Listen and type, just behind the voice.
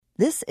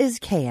This is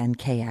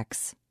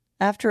KNKX.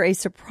 After a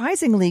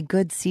surprisingly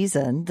good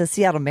season, the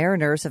Seattle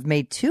Mariners have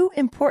made two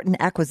important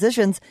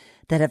acquisitions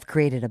that have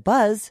created a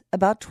buzz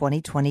about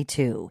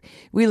 2022.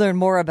 We learn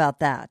more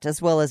about that,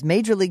 as well as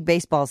Major League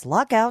Baseball's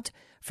lockout,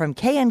 from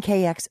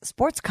KNKX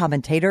sports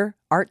commentator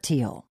Art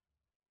Teal.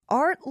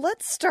 Art,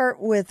 let's start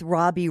with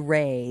Robbie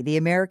Ray, the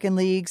American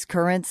League's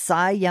current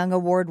Cy Young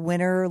Award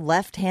winner,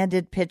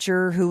 left-handed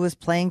pitcher who was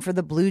playing for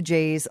the Blue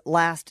Jays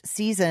last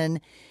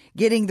season,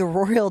 getting the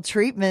royal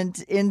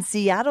treatment in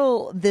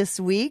Seattle this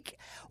week.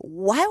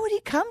 Why would he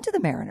come to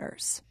the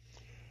Mariners?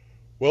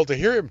 Well, to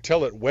hear him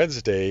tell it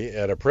Wednesday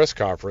at a press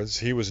conference,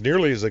 he was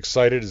nearly as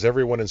excited as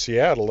everyone in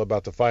Seattle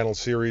about the final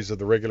series of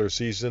the regular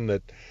season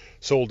that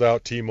sold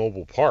out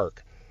T-Mobile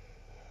Park.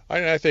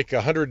 I think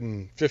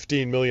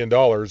 $115 million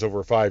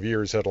over 5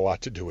 years had a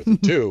lot to do with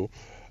it, too.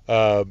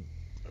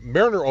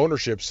 Mariner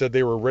ownership said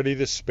they were ready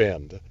to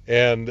spend,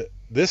 and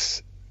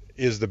this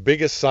is the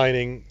biggest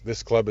signing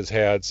this club has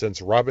had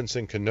since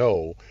Robinson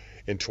Cano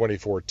in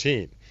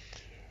 2014.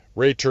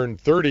 Ray turned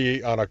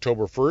 30 on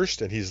October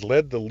 1st, and he's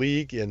led the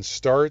league in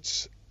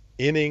starts,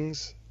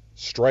 innings,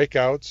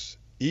 strikeouts,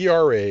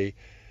 ERA,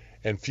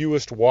 and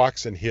fewest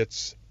walks and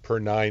hits per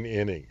 9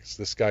 innings.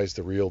 This guy's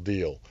the real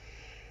deal.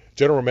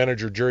 General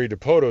Manager Jerry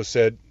Dipoto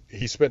said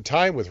he spent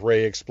time with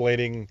Ray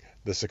explaining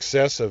the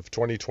success of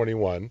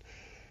 2021,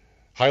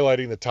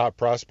 highlighting the top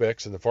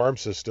prospects in the farm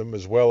system,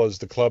 as well as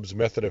the club's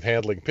method of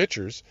handling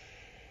pitchers.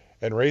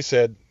 And Ray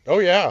said, "Oh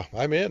yeah,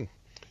 I'm in."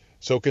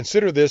 So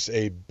consider this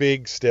a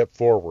big step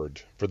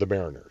forward for the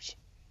Mariners.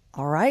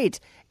 All right.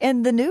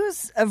 And the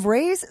news of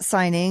Ray's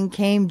signing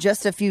came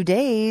just a few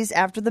days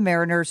after the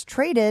Mariners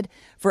traded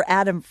for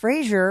Adam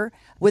Frazier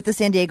with the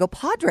San Diego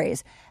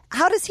Padres.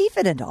 How does he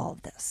fit into all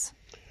of this?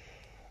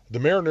 The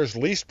Mariners'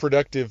 least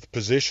productive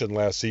position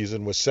last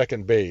season was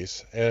second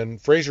base,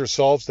 and Frazier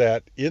solves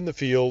that in the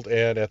field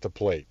and at the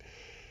plate.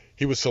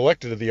 He was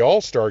selected to the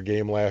All-Star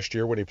game last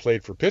year when he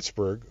played for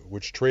Pittsburgh,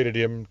 which traded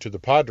him to the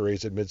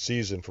Padres at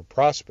midseason for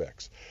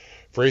prospects.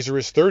 Frazier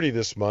is 30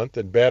 this month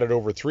and batted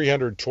over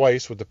 300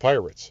 twice with the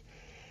Pirates.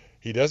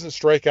 He doesn't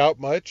strike out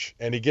much,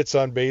 and he gets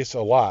on base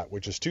a lot,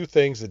 which is two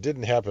things that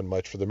didn't happen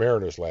much for the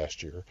Mariners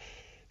last year.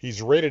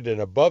 He's rated an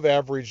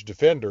above-average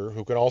defender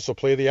who can also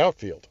play the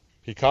outfield.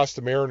 He cost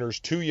the Mariners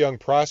two young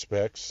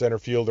prospects, center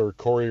fielder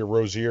Corey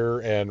Rozier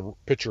and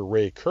pitcher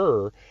Ray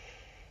Kerr,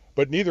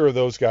 but neither of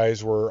those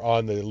guys were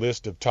on the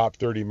list of top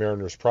 30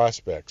 Mariners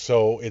prospects.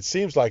 So it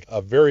seems like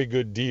a very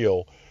good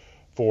deal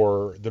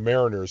for the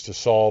Mariners to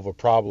solve a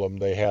problem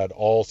they had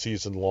all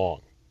season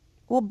long.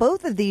 Well,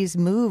 both of these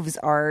moves,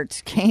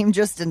 Art, came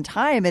just in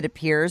time, it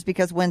appears,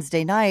 because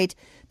Wednesday night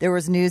there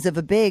was news of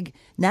a big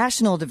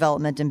national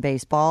development in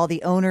baseball.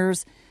 The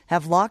owners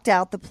have locked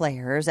out the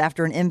players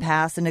after an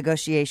impasse in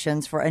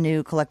negotiations for a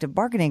new collective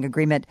bargaining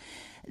agreement.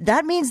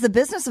 That means the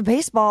business of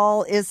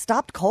baseball is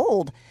stopped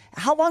cold.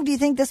 How long do you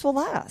think this will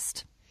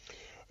last?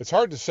 It's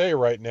hard to say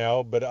right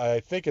now, but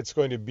I think it's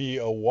going to be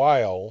a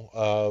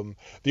while.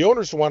 The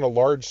owners want a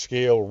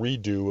large-scale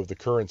redo of the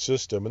current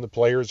system, and the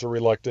players are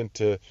reluctant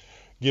to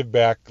give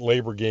back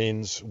labor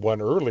gains won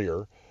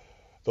earlier.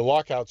 The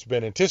lockout's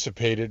been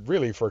anticipated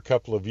really for a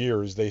couple of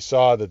years. They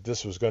saw that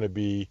this was going to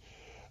be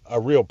a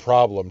real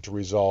problem to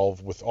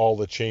resolve with all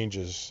the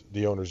changes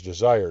the owners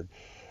desired.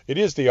 It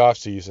is the off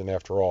season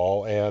after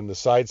all, and the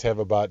sides have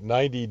about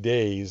 90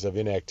 days of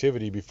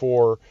inactivity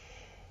before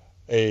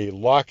a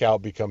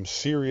lockout becomes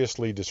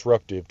seriously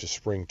disruptive to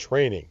spring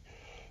training.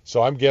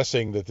 So I'm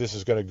guessing that this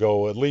is going to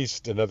go at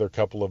least another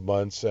couple of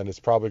months, and it's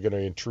probably going to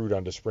intrude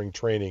onto spring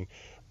training.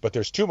 But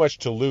there's too much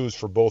to lose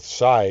for both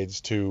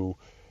sides to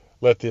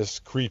let this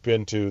creep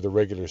into the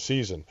regular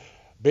season.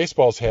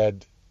 Baseball's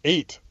had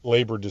 8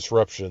 labor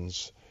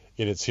disruptions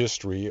in its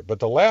history, but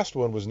the last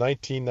one was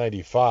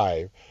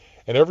 1995,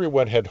 and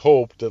everyone had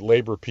hoped that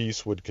labor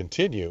peace would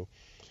continue.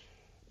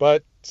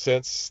 But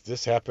since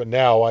this happened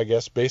now, I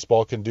guess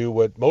baseball can do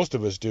what most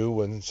of us do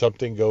when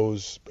something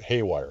goes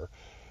haywire.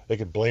 They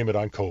can blame it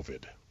on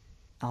COVID.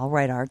 All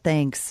right, Art,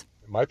 thanks.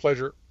 My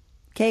pleasure.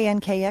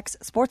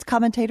 KNKX sports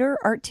commentator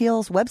Art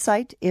Teal's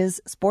website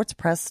is Sports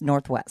Press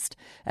Northwest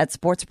at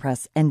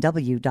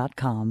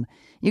sportspressnw.com.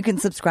 You can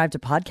subscribe to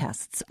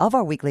podcasts of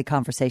our weekly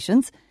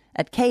conversations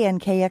at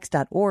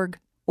knkx.org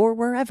or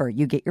wherever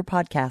you get your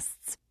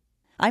podcasts.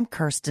 I'm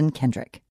Kirsten Kendrick.